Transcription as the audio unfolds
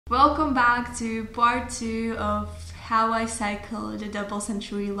Welcome back to part 2 of how I cycled the double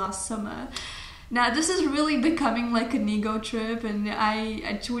century last summer. Now this is really becoming like an ego trip, and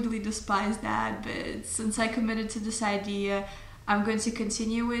I totally despise that, but since I committed to this idea, I'm going to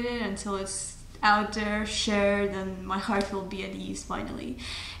continue with it until it's out there, shared, and my heart will be at ease finally.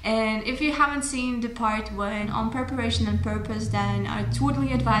 And if you haven't seen the part 1 on preparation and purpose, then I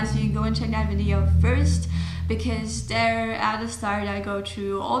totally advise you go and check that video first, because there at the start I go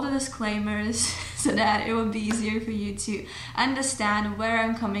through all the disclaimers so that it will be easier for you to understand where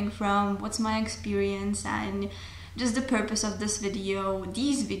I'm coming from, what's my experience, and just the purpose of this video,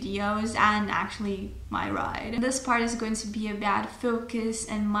 these videos, and actually my ride. This part is going to be about focus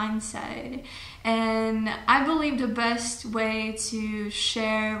and mindset, and I believe the best way to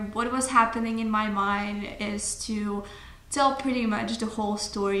share what was happening in my mind is to tell pretty much the whole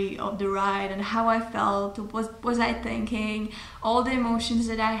story of the ride and how I felt, what was I thinking, all the emotions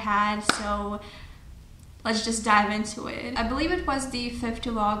that I had. So let's just dive into it. I believe it was the 5th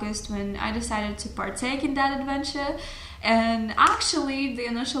of August when I decided to partake in that adventure, and actually the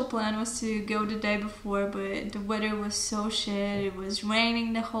initial plan was to go the day before, but the weather was so shit, it was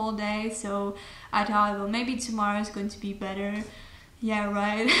raining the whole day, so I thought, well, maybe tomorrow is going to be better. Yeah,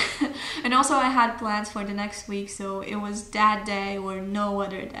 right. And also I had plans for the next week, so it was that day or no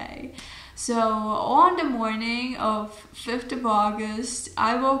other day. So on the morning of 5th of August,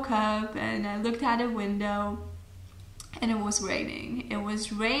 I woke up and I looked out the window and it was raining. It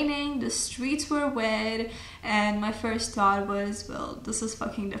was raining, the streets were wet, and my first thought was, well, this is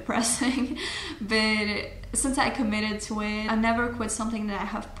fucking depressing. But since I committed to it, I never quit something that I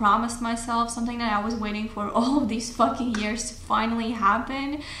have promised myself, something that I was waiting for all of these fucking years to finally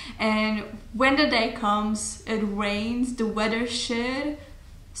happen. And when the day comes, it rains, the weather shit,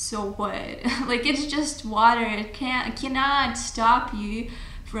 so what? Like, it's just water. It cannot stop you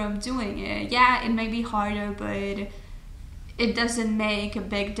from doing it. Yeah, it may be harder, but it doesn't make a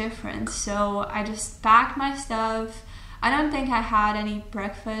big difference. So I just packed my stuff. I don't think I had any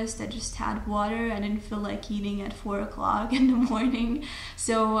breakfast. I just had water. I didn't feel like eating at 4 o'clock in the morning.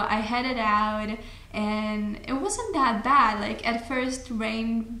 So I headed out, and it wasn't that bad. Like, at first,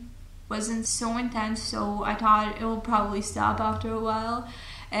 rain wasn't so intense, so I thought it will probably stop after a while.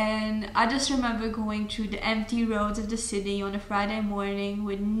 And I just remember going through the empty roads of the city on a Friday morning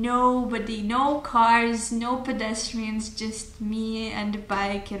with nobody, no cars, no pedestrians, just me and the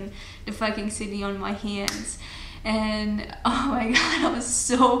bike and the fucking city on my hands. And oh my god, I was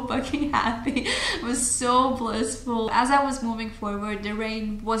so fucking happy. It was so blissful. As I was moving forward, the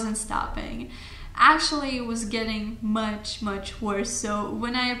rain wasn't stopping. Actually, it was getting much worse. So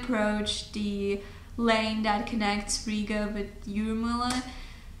when I approached the lane that connects Riga with Jurmala,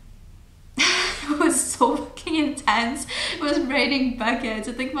 it was so fucking intense. It was raining buckets.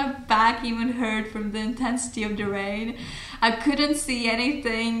 I think my back even hurt from the intensity of the rain. I couldn't see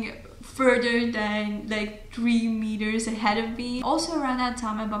anything further than like 3 meters ahead of me. Also around that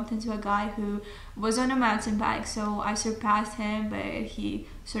time I bumped into a guy who was on a mountain bike, so I surpassed him, but he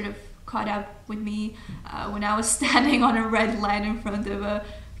sort of caught up with me when I was standing on a red light in front of a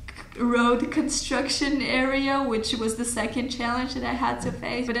road construction area, which was the second challenge that I had to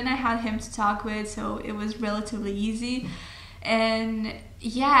face. But then I had him to talk with, so it was relatively easy. And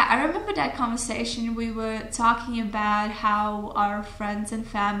yeah, I remember that conversation. We were talking about how our friends and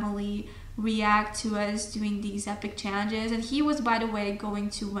family react to us doing these epic challenges. And he was, by the way, going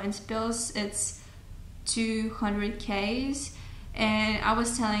to Ventspils. It's 200 Ks. And I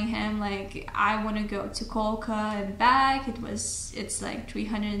was telling him, like, I want to go to Kolka and back. It's like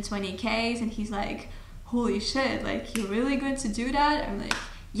 320 Ks, and he's like, holy shit, like, you're really going to do that? I'm like,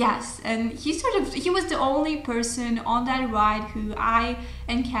 yes. And he was the only person on that ride who I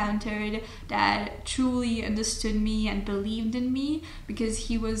encountered that truly understood me and believed in me, because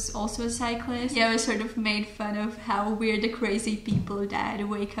he was also a cyclist. Yeah, I was sort of made fun of how we're the crazy people that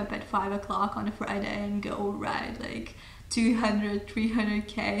wake up at 5 o'clock on a Friday and go ride like 200, 300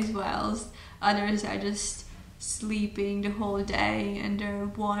 Ks, whilst others are just sleeping the whole day in their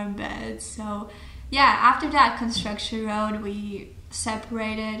warm beds. So yeah, after that construction road, we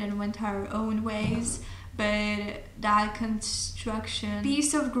separated and went our own ways. But that construction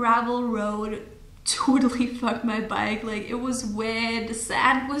piece of gravel road totally fucked my bike. Like, it was wet, the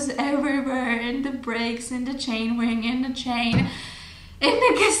sand was everywhere, in the brakes, in the chain ring, in the chain, in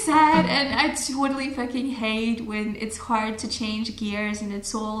the cassette. And I totally fucking hate when it's hard to change gears and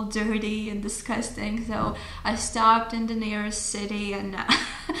it's all dirty and disgusting. So I stopped in the nearest city and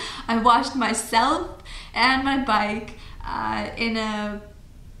I washed myself and my bike in a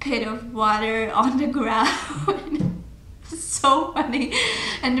pit of water on the ground. so funny.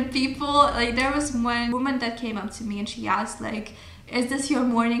 And the people, like, there was one woman that came up to me and she asked, like, is this your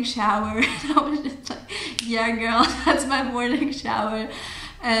morning shower? And I was just like, yeah girl, that's my morning shower.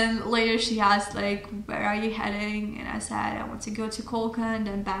 And later she asked, like, where are you heading? And I said, I want to go to Kolka and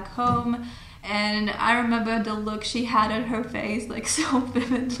then back home. And I remember the look she had on her face, like, so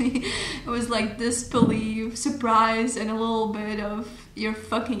vividly. It was like disbelief, surprise, and a little bit of, you're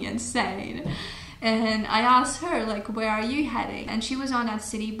fucking insane. And I asked her, like, where are you heading? And she was on that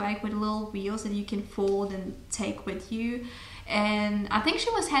city bike with little wheels that you can fold and take with you. And I think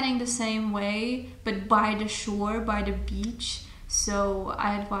she was heading the same way, but by the shore, by the beach. So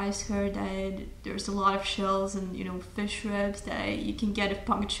I advised her that there's a lot of shells and, you know, fish ribs, that you can get a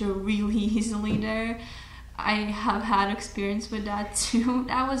puncture really easily there. I have had experience with that too.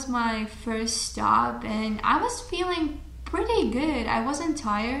 That was my first stop and I was feeling pretty good. I wasn't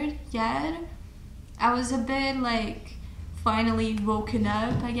tired yet. I was a bit like finally woken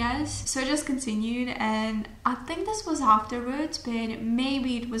up, I guess. So I just continued, and I think this was afterwards, but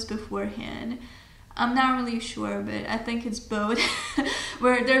maybe it was beforehand. I'm not really sure, but I think it's both.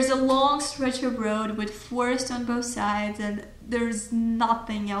 Where there's a long stretch of road with forest on both sides and there's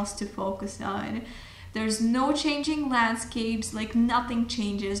nothing else to focus on. There's no changing landscapes, like nothing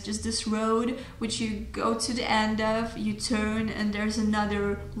changes, just this road which you go to the end of, you turn, and there's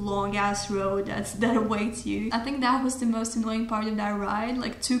another long ass road that awaits you. I think that was the most annoying part of that ride,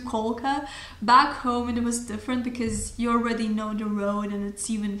 like to Kolka. Back home it was different because you already know the road and it's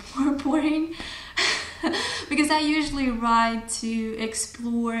even more boring. Because I usually ride to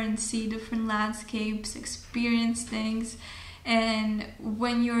explore and see different landscapes, experience things. And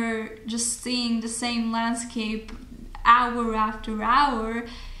when you're just seeing the same landscape hour after hour,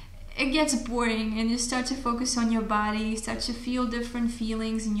 it gets boring and you start to focus on your body, you start to feel different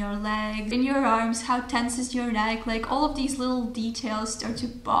feelings in your legs, in your arms, how tense is your neck, like all of these little details start to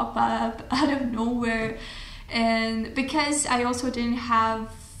pop up out of nowhere. And because I also didn't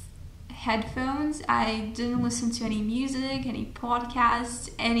have headphones, I didn't listen to any music, any podcasts,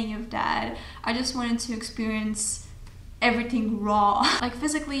 any of that. I just wanted to experience everything raw. Like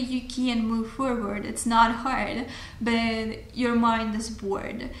physically you can move forward, it's not hard, but your mind is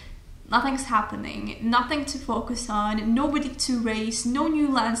bored. Nothing's happening, nothing to focus on, nobody to race, no new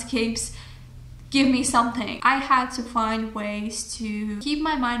landscapes. Give me something. I had to find ways to keep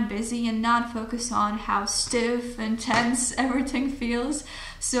my mind busy and not focus on how stiff and tense everything feels.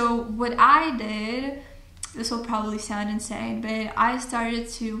 So what I did, this will probably sound insane, but I started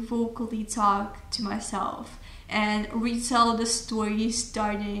to vocally talk to myself and retell the story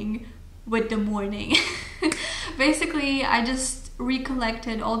starting with the morning. Basically, I just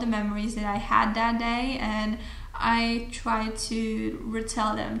recollected all the memories that I had that day and I tried to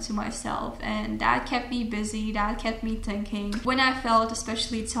retell them to myself, and that kept me busy, that kept me thinking. When I felt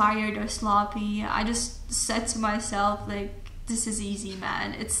especially tired or sloppy, I just said to myself, like, this is easy,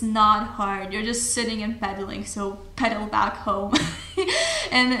 man. It's not hard. You're just sitting and pedaling, so pedal back home.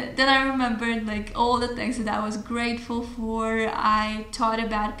 And then I remembered like all the things that I was grateful for. I thought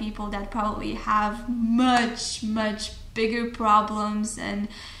about people that probably have much bigger problems and,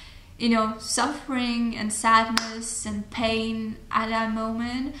 you know, suffering and sadness and pain at that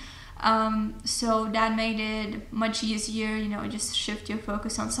moment. So that made it much easier, you know, just shift your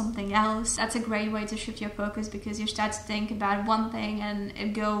focus on something else. That's a great way to shift your focus because you start to think about one thing and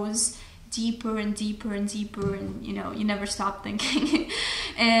it goes deeper and deeper and deeper, and you know, you never stop thinking.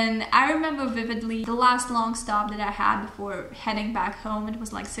 And I remember vividly the last long stop that I had before heading back home. It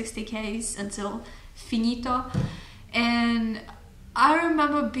was like 60 km until Finito, and I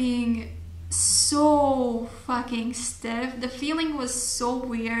remember being so fucking stiff. The feeling was so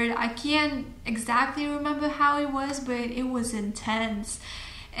weird. I can't exactly remember how it was, but it was intense.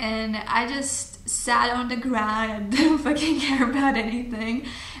 And I just sat on the ground and didn't fucking care about anything.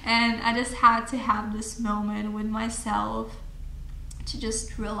 And I just had to have this moment with myself to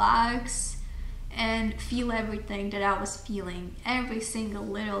just relax and feel everything that I was feeling, every single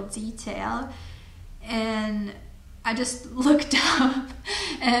little detail. And I just looked up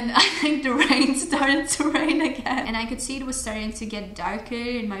and I think the rain started to rain again. And I could see it was starting to get darker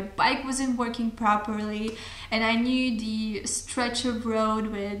and my bike wasn't working properly. And I knew the stretch of road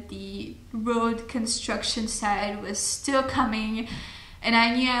with the road construction side was still coming. And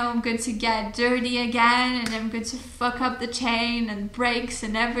I knew I'm going to get dirty again and I'm going to fuck up the chain and brakes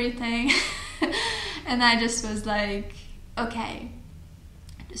and everything. And I just was like, okay,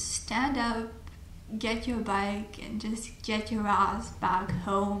 just stand up, get your bike and just get your ass back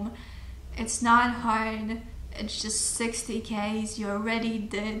home. It's not hard. It's just 60 km. You already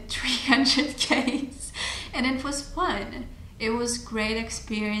did 300 km. And it was fun. It was great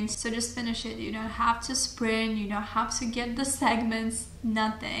experience. So just finish it. You don't have to sprint, you don't have to get the segments,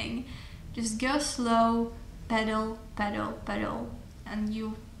 nothing. Just go slow, pedal, pedal, pedal, and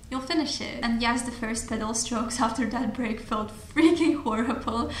you'll finish it. And yes, the first pedal strokes after that break felt freaking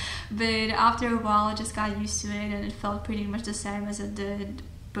horrible, but after a while I just got used to it and it felt pretty much the same as it did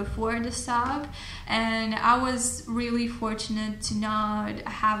before the stop. And I was really fortunate to not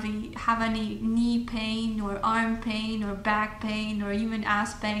have any knee pain or arm pain or back pain or even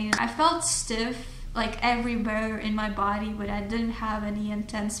ass pain. I felt stiff like everywhere in my body, but I didn't have any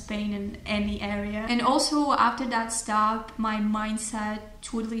intense pain in any area. And also after that stop, my mindset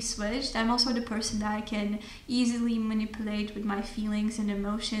totally switched. I'm also the person that I can easily manipulate with my feelings and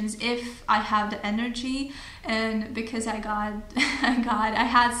emotions if I have the energy. And because I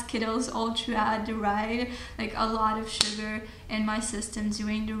had Skittles all throughout the ride, like a lot of sugar in my system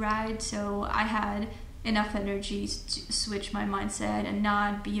during the ride, so I had enough energy to switch my mindset and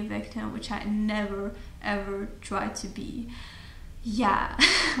not be a victim, which I never ever tried to be. Yeah.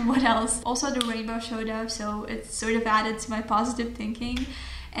 What else? Also the rainbow showed up, so it sort of added to my positive thinking.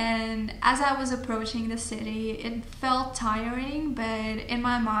 And as I was approaching the city, it felt tiring, but in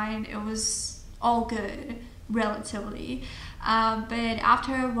my mind it was all good, relatively. But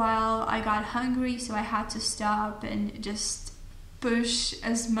after a while I got hungry, so I had to stop and just push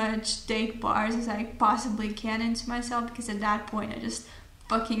as much date bars as I possibly can into myself, because at that point I just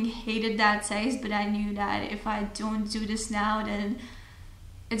fucking hated that taste. But I knew that if I don't do this now, then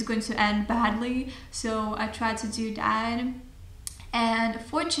it's going to end badly. So I tried to do that, and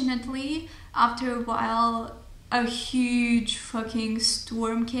fortunately after a while a huge fucking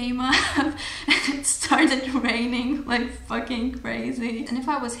storm came up and it started raining like fucking crazy. And if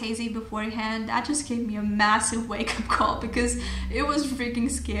I was hazy beforehand, that just gave me a massive wake-up call, because it was freaking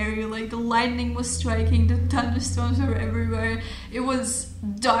scary. Like the lightning was striking, the thunderstorms were everywhere, it was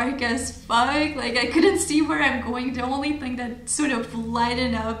dark as fuck, like I couldn't see where I'm going. The only thing that sort of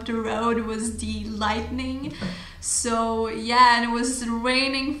lightened up the road was the lightning. So yeah, and it was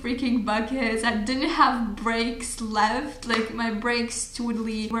raining freaking buckets. I didn't have brakes left, like my brakes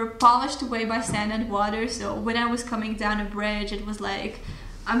totally were polished away by sand and water. So when I was coming down a bridge, it was like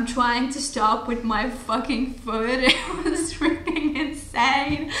I'm trying to stop with my fucking foot. It was freaking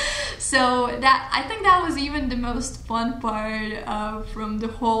insane. So I think that was even the most fun part from the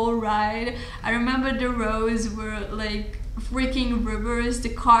whole ride. I remember the roads were like freaking rivers. The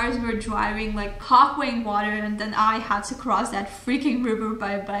cars were driving like halfway in water, and then I had to cross that freaking river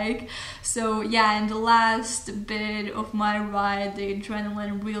by bike. So yeah, in the last bit of my ride, the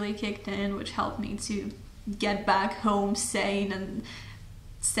adrenaline really kicked in, which helped me to get back home sane and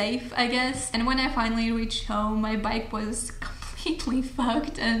safe, I guess. And when I finally reached home, my bike was completely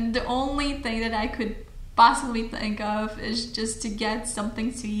fucked, and the only thing that I could possibly think of is just to get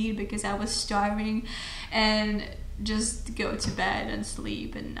something to eat, because I was starving, and just go to bed and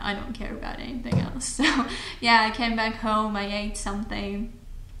sleep, and I don't care about anything else. So yeah, I came back home, I ate something,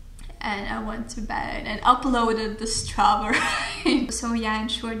 and I went to bed and uploaded the strawberry. So yeah, in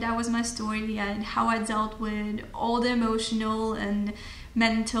short, that was my story and how I dealt with all the emotional and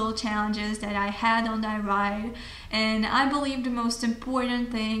mental challenges that I had on that ride. And I believe the most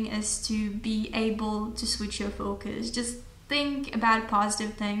important thing is to be able to switch your focus. Just think about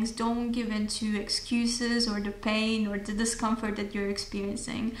positive things. Don't give in to excuses or the pain or the discomfort that you're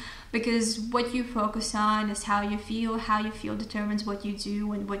experiencing, because what you focus on is how you feel. How you feel determines what you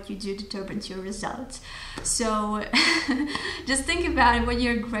do, and what you do determines your results. So just think about what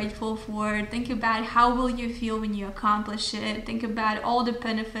you're grateful for. Think about how will you feel when you accomplish it. Think about all the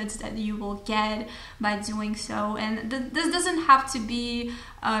benefits that you will get by doing so. And this doesn't have to be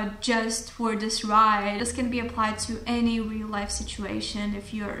just for this ride. This can be applied to any real life situation.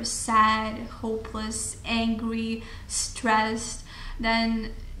 If you're sad, hopeless, angry, stressed,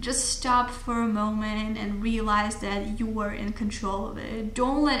 then just stop for a moment and realize that you are in control of it.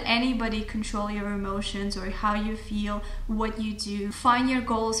 Don't let anybody control your emotions or how you feel, what you do. Find your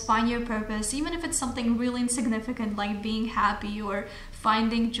goals, find your purpose, even if it's something really insignificant like being happy or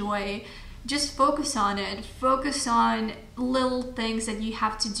finding joy. Just focus on it. Focus on little things that you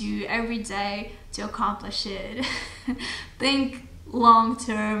have to do every day to accomplish it. Think long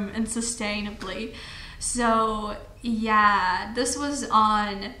term and sustainably. So yeah, this was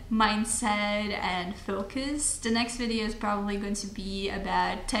on mindset and focus. The next video is probably going to be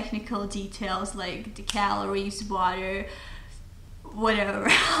about technical details like the calories, water, whatever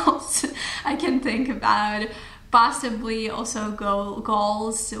else I can think about. Possibly also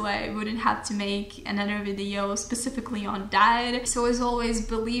goals, so I wouldn't have to make another video specifically on that. So as always,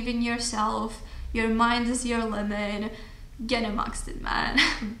 believe in yourself. Your mind is your limit. get amongst it, man.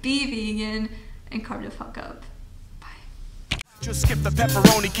 Be vegan and carve the fuck up. Just skip the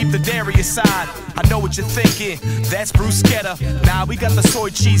pepperoni, keep the dairy aside. I know what you're thinking, that's bruschetta. Nah, we got the soy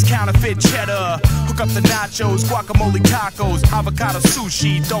cheese, counterfeit cheddar. Hook up the nachos, guacamole tacos, avocado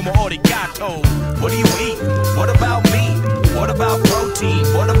sushi, domo arigato. What do you eat? What about me? What about